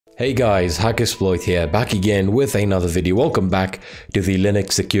Hey guys, HackerSploit here, back again with another video. Welcome back to the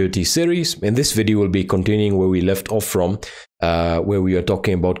Linux security series. In this video, we'll be continuing where we left off from, where we are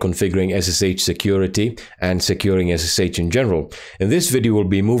talking about configuring SSH security and securing SSH in general. In this video, we'll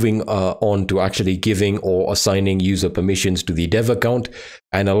be moving on to actually giving or assigning user permissions to the dev account,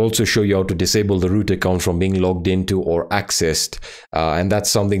 and I'll also show you how to disable the root account from being logged into or accessed, and that's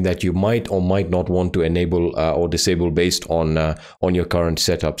something that you might or might not want to enable or disable based on your current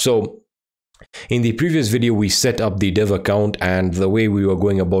setup. So in the previous video, we set up the dev account, and the way we were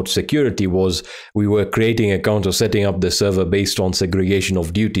going about security was we were creating accounts or setting up the server based on segregation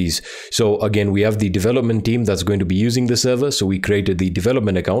of duties. So again, we have the development team that's going to be using the server. So we created the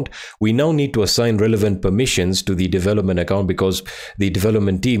development account. We now need to assign relevant permissions to the development account because the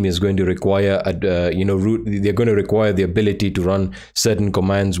development team is going to require, root. They're going to require the ability to run certain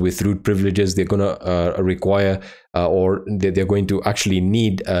commands with root privileges. They're going to require or they're going to actually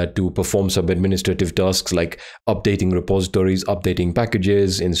need to perform some administrative tasks like updating repositories, updating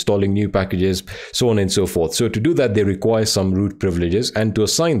packages, installing new packages, so on and so forth. So to do that, they require some root privileges, and to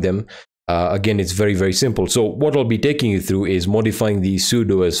assign them, again, it's very, very simple. So what I'll be taking you through is modifying the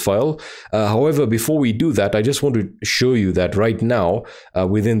Sudoers file. However, before we do that, I just want to show you that right now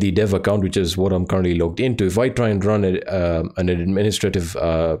within the dev account, which is what I'm currently logged into, if I try and run an administrative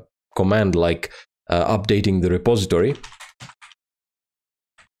command like updating the repository,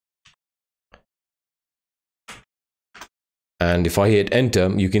 and if I hit enter,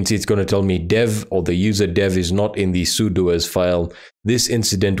 you can see it's going to tell me dev or the user dev is not in the Sudoers file. This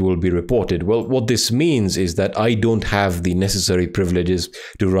incident will be reported. Well, what this means is that I don't have the necessary privileges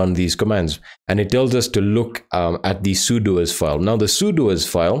to run these commands, and it tells us to look at the Sudoers file. Now, the Sudoers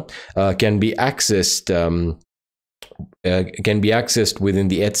file can be accessed within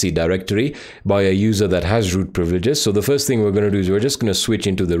the etc directory by a user that has root privileges. So the first thing we're going to do is we're just going to switch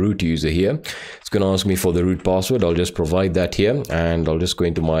into the root user here. It's going to ask me for the root password. I'll just provide that here, and I'll just go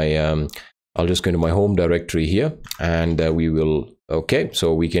into my home directory here, and we will. Okay,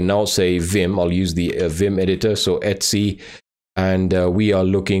 so we can now say vim. I'll use the vim editor, so etc, and we are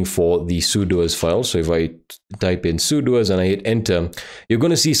looking for the Sudoers file. So if I type in Sudoers and I hit enter, you're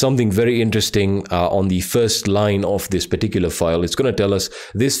going to see something very interesting on the first line of this particular file. It's going to tell us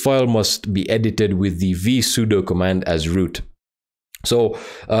this file must be edited with the vsudo command as root. So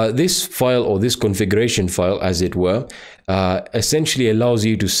this file, or this configuration file as it were, essentially allows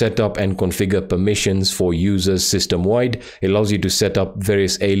you to set up and configure permissions for users system-wide. It allows you to set up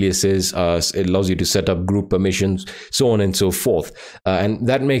various aliases, it allows you to set up group permissions, so on and so forth. And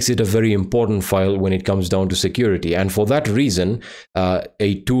that makes it a very important file when it comes down to security. And for that reason,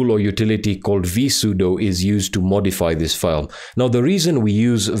 a tool or utility called vsudo is used to modify this file. Now, the reason we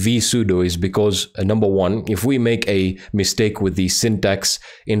use vsudo is because, number one, if we make a mistake with the syntax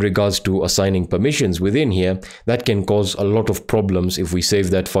in regards to assigning permissions within here, that can cause a lot of problems if we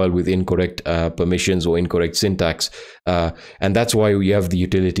save that file with incorrect permissions or incorrect syntax, and that's why we have the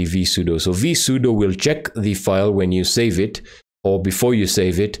utility vsudo. So vsudo will check the file when you save it, or before you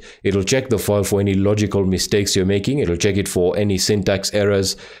save it. It'll check the file for any logical mistakes you're making. It'll check it for any syntax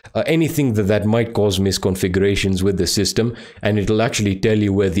errors, anything that might cause misconfigurations with the system, and it'll actually tell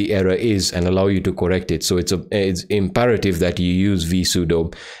you where the error is and allow you to correct it. So it's imperative that you use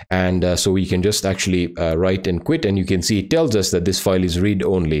vsudo, and so we can just actually write and quit, and you can see it tells us that this file is read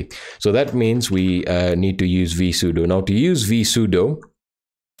only. So that means we need to use vsudo. Now, to use vsudo,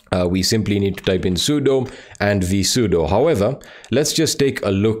 we simply need to type in sudo and vsudo. However, let's just take a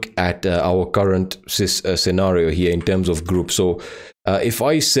look at our current scenario here in terms of groups. So if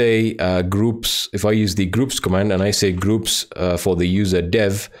I say groups, if I use the groups command and I say groups for the user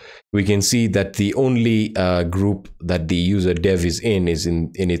dev, we can see that the only group that the user dev is in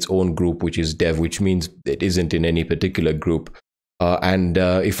its own group, which is dev, which means it isn't in any particular group. And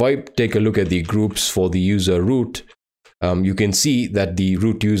if I take a look at the groups for the user root, you can see that the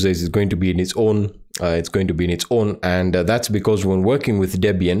root user is going to be in its own. And that's because when working with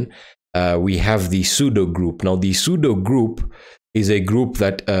Debian, we have the sudo group. Now, the sudo group is a group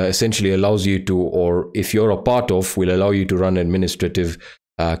that essentially allows you to, or if you're a part of, will allow you to run administrative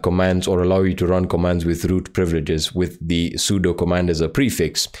commands, or allow you to run commands with root privileges with the sudo command as a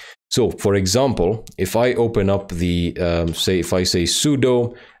prefix. So, for example, if I open up the, if I say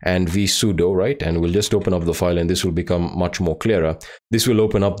sudo and vsudo, right, and we'll just open up the file, and this will become much more clearer. This will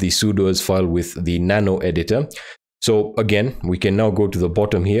open up the Sudoers file with the nano editor. So again, we can now go to the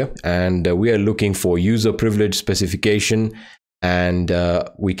bottom here, and we are looking for user privilege specification, and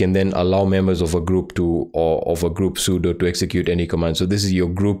we can then allow members of a group to, or of a group sudo to execute any command. So this is your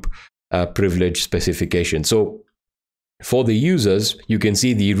group privilege specification. So For the users, you can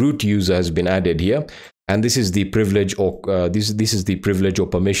see the root user has been added here, and this is the privilege or this is the privilege or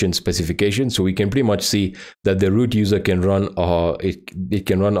permission specification. So we can pretty much see that the root user can run it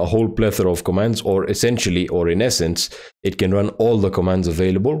can run a whole plethora of commands, or essentially, or in essence, it can run all the commands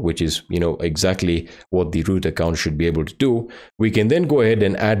available, which is, you know, exactly what the root account should be able to do. We can then go ahead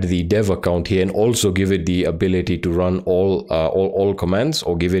and add the dev account here and also give it the ability to run all commands,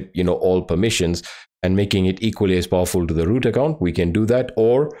 or give it, you know, all permissions, and making it equally as powerful to the root account. We can do that,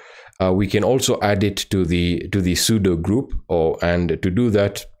 or we can also add it to the sudo group, and to do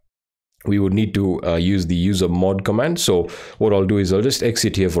that we would need to use the user mod command. So what I'll do is I'll just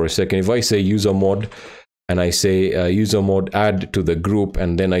exit here for a second. If I say user mod and I say user mod add to the group,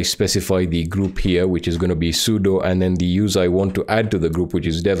 and then I specify the group here, which is going to be sudo, and then the user I want to add to the group, which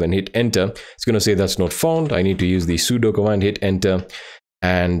is dev, and hit enter, it's going to say that's not found. I need to use the sudo command, hit enter.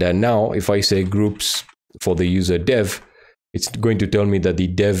 And now if I say groups for the user dev, it's going to tell me that the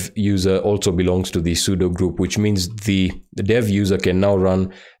dev user also belongs to the sudo group, which means the dev user can now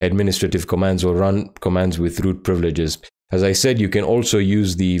run administrative commands or run commands with root privileges. As I said, you can also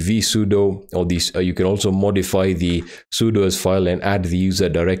use the vsudo, or you can also modify the sudoers file and add the user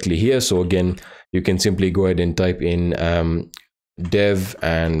directly here. So again, you can simply go ahead and type in dev,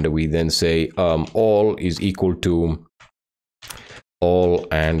 and we then say all is equal to all,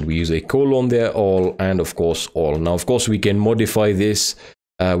 and we use a colon there, all, and of course all. Now of course we can modify this,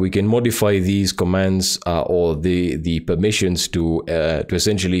 we can modify these commands or the permissions to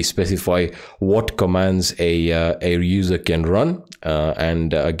essentially specify what commands a user can run,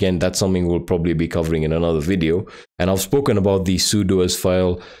 and again, that's something we'll probably be covering in another video. And I've spoken about the sudoers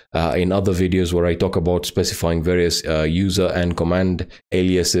file in other videos where I talk about specifying various user and command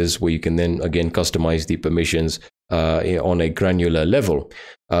aliases, where you can then again customize the permissions on a granular level.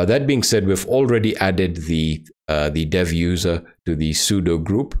 That being said, we've already added the dev user to the sudo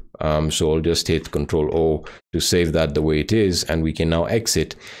group. So I'll just hit Ctrl O to save that the way it is, and we can now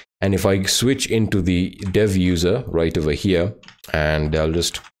exit. And if I switch into the dev user right over here, and I'll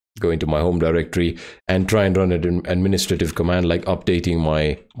just go into my home directory and try and run an administrative command like updating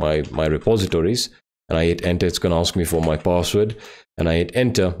my repositories, and I hit enter, it's going to ask me for my password, and I hit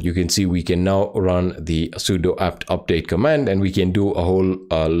enter, you can see we can now run the sudo apt update command, and we can do a whole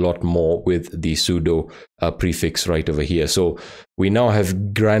lot more with the sudo prefix right over here. So we now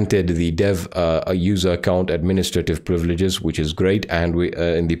have granted the dev user account administrative privileges, which is great. And we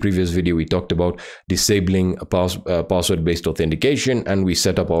in the previous video we talked about disabling password-based authentication, and we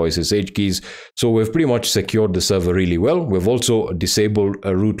set up our SSH keys. So we've pretty much secured the server really well. We've also disabled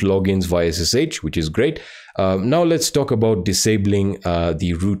root logins via SSH, which is great. Now let's talk about disabling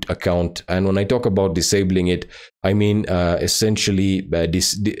the root account. And when I talk about disabling it, I mean essentially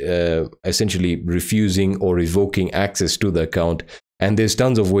refusing or revoking access to the account. And there's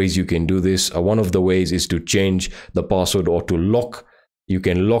tons of ways you can do this. One of the ways is to change the password, or to lock. You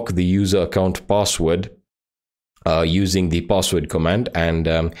can lock the user account password using the password command.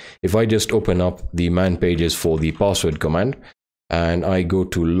 And if I just open up the man pages for the password command, and I go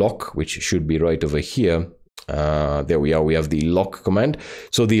to lock, which should be right over here. There we are, we have the lock command.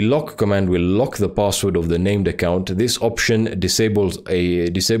 So the lock command will lock the password of the named account. This option disables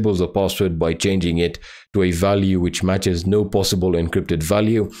the password by changing it to a value which matches no possible encrypted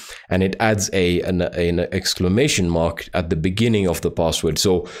value, and it adds an exclamation mark at the beginning of the password.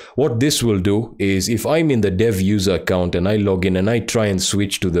 So what this will do is, if I'm in the dev user account and I log in and I try and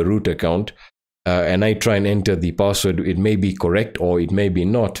switch to the root account, and I try and enter the password, it may be correct or it may be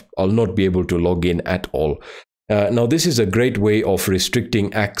not. I'll not be able to log in at all. Now this is a great way of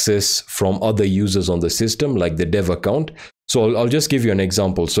restricting access from other users on the system, like the dev account. So I'll just give you an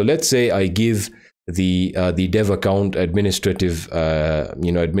example. So let's say I give the dev account administrative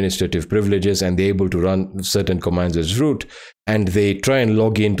privileges, and they're able to run certain commands as root, and they try and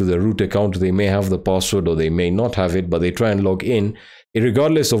log into the root account. They may have the password or they may not have it, but they try and log in.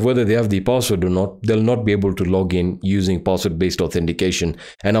 Regardless of whether they have the password or not, they'll not be able to log in using password-based authentication.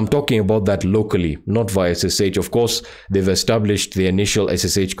 And I'm talking about that locally, not via SSH. Of course, they've established the initial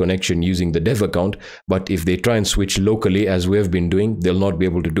SSH connection using the dev account, but if they try and switch locally, as we have been doing, they'll not be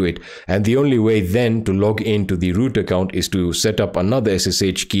able to do it. And the only way then to log into the root account is to set up another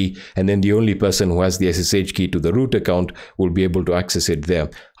SSH key, and then the only person who has the SSH key to the root account will be able to access it there.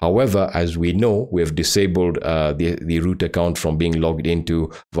 However, as we know, we have disabled the root account from being logged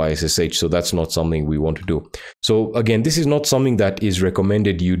into via SSH, so that's not something we want to do. So again, this is not something that is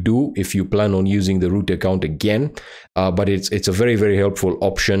recommended you do if you plan on using the root account again, but it's a very, very helpful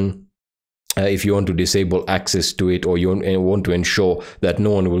option. if you want to disable access to it, or you want to ensure that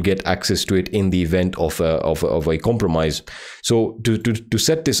no one will get access to it in the event of a compromise. So to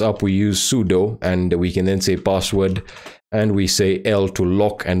set this up, we use sudo, and we can then say password, and we say L to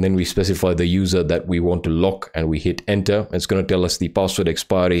lock, and then we specify the user that we want to lock, and we hit enter. It's going to tell us the password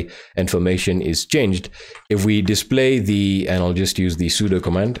expiry information is changed. If we display the, and I'll just use the sudo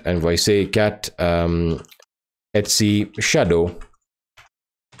command, and if I say cat etc shadow,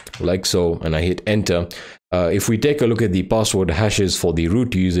 like so, and I hit enter, if we take a look at the password hashes for the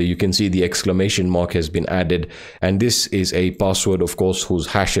root user, you can see the exclamation mark has been added, and this is a password, of course, whose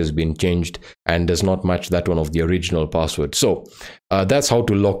hash has been changed and does not match that one of the original password. So that's how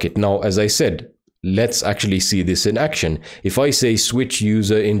to lock it. Now, as I said, let's actually see this in action. If I say switch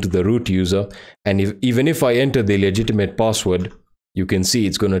user into the root user, and even if I enter the legitimate password, you can see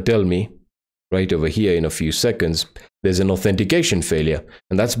it's going to tell me right over here in a few seconds there's an authentication failure,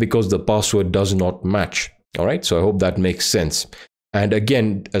 and that's because the password does not match. All right, so I hope that makes sense. And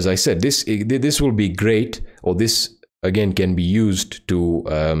again, as I said, this will be great, or this again can be used to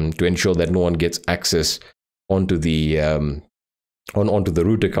ensure that no one gets access onto the onto the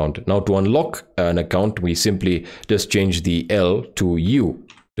root account. Now, to unlock an account, we simply just change the L to U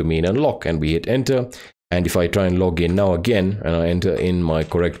to mean unlock, and we hit enter. And if I try and log in now again, and I enter in my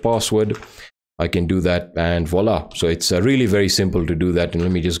correct password, I can do that, and voila. So it's really very simple to do that. And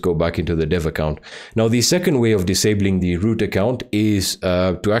let me just go back into the dev account. Now, the second way of disabling the root account is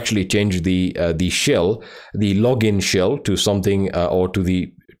to actually change the shell, the login shell, to something or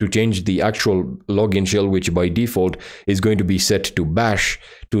to change the actual login shell, which by default is going to be set to bash,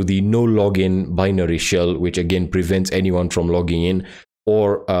 to the no login binary shell, which again prevents anyone from logging in.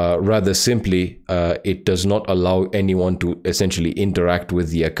 Or rather simply, it does not allow anyone to essentially interact with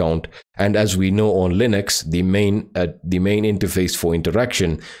the account. And as we know on Linux, the main interface for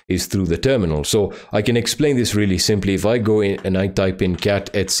interaction is through the terminal. So I can explain this really simply. If I go in and I type in cat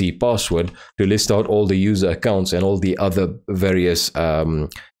etc password to list out all the user accounts and all the other various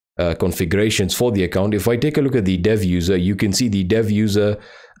configurations for the account, if I take a look at the dev user, you can see the dev user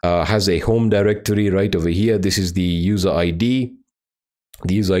has a home directory right over here. This is the user ID.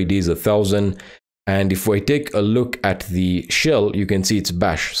 The user ID is 1000, and if I take a look at the shell, you can see it's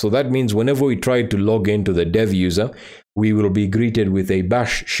bash. So that means whenever we try to log into the dev user, we will be greeted with a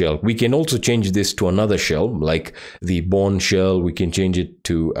bash shell. We can also change this to another shell, like the Bourne shell. We can change it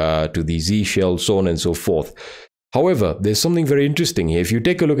to the Z shell, so on and so forth. However, there's something very interesting here. If you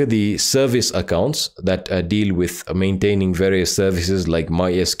take a look at the service accounts that deal with maintaining various services like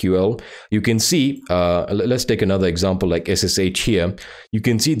MySQL, you can see, let's take another example like SSH here. You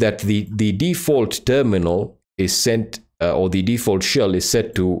can see that the default terminal is sent, or the default shell is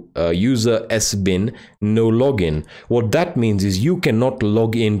set to user sbin no login. What that means is you cannot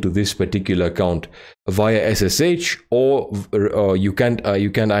log into this particular account via SSH, or you can't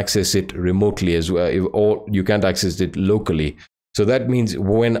access it remotely as well, or you can't access it locally. So that means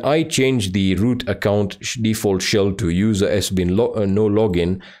when I change the root account default shell to user sbin no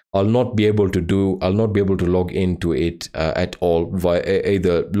login, I'll not be able to log into it at all via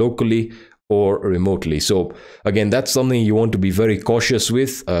either locally or remotely. So again, that's something you want to be very cautious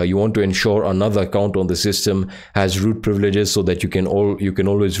with. You want to ensure another account on the system has root privileges, so that you can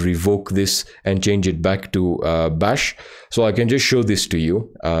always revoke this and change it back to bash. So I can just show this to you.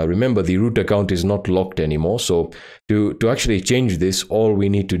 Remember, the root account is not locked anymore. So to actually change this, all we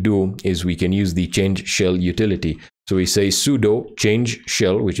need to do is we can use the change shell utility. So we say sudo change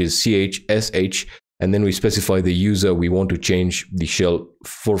shell, which is chsh, and then we specify the user we want to change the shell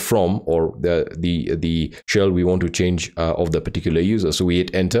from, or the shell we want to change of the particular user. So we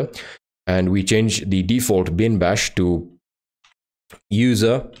hit enter, and we change the default bin bash to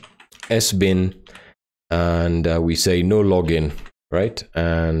user sbin, and we say no login, right?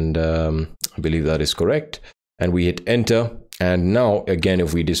 And I believe that is correct. And we hit enter. And now again,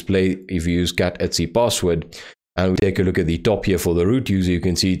 if we use cat etc password, and we take a look at the top here for the root user, you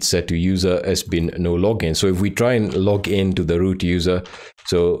can see it's set to user sbin no login. So if we try and log in to the root user,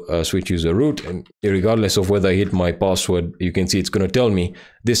 so switch user root, and regardless of whether I hit my password, you can see it's going to tell me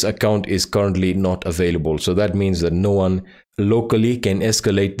this account is currently not available. So that means that no one locally can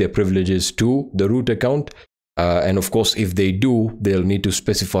escalate their privileges to the root account. And of course, if they do, they'll need to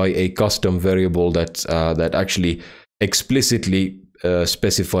specify a custom variable that actually explicitly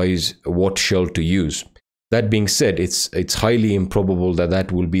specifies what shell to use. That being said, it's highly improbable that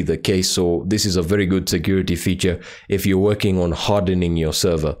that will be the case. So this is a very good security feature if you're working on hardening your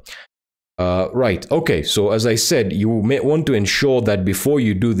server. Right. Okay. So as I said, you may want to ensure that before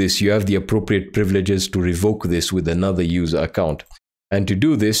you do this, you have the appropriate privileges to revoke this with another user account. And to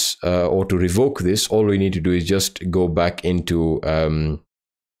do this, or to revoke this, all we need to do is just go back into,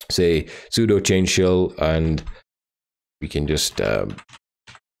 say, sudo change shell, and we can just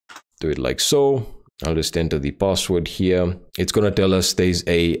do it like so. I'll just enter the password here. It's going to tell us there's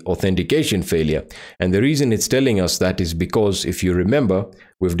a authentication failure. And the reason it's telling us that is because, if you remember,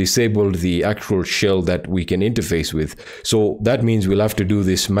 we've disabled the actual shell that we can interface with. So that means we'll have to do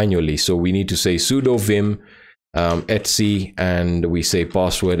this manually. So we need to say sudo vim etc, and we say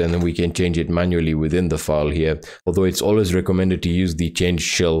password, and then we can change it manually within the file here. Although it's always recommended to use the change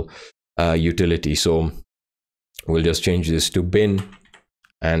shell utility. So we'll just change this to bin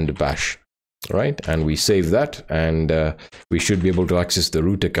and bash. Right, and we save that, and we should be able to access the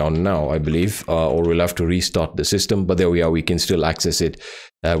root account now, I believe, or we'll have to restart the system, but there we are, we can still access it,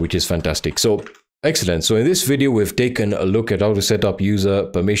 which is fantastic. So excellent. So in this video, we've taken a look at how to set up user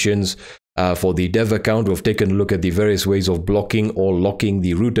permissions for the dev account. We've taken a look at the various ways of blocking or locking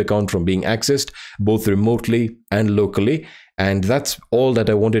the root account from being accessed, both remotely and locally. And that's all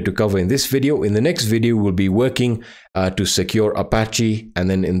that I wanted to cover in this video. In the next video, we'll be working to secure Apache, and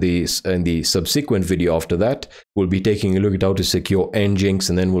then in the subsequent video after that, we'll be taking a look at how to secure Nginx,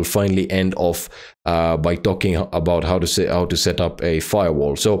 and then we'll finally end off by talking about how to set up a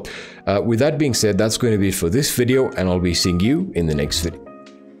firewall. So with that being said, that's going to be it for this video, and I'll be seeing you in the next video.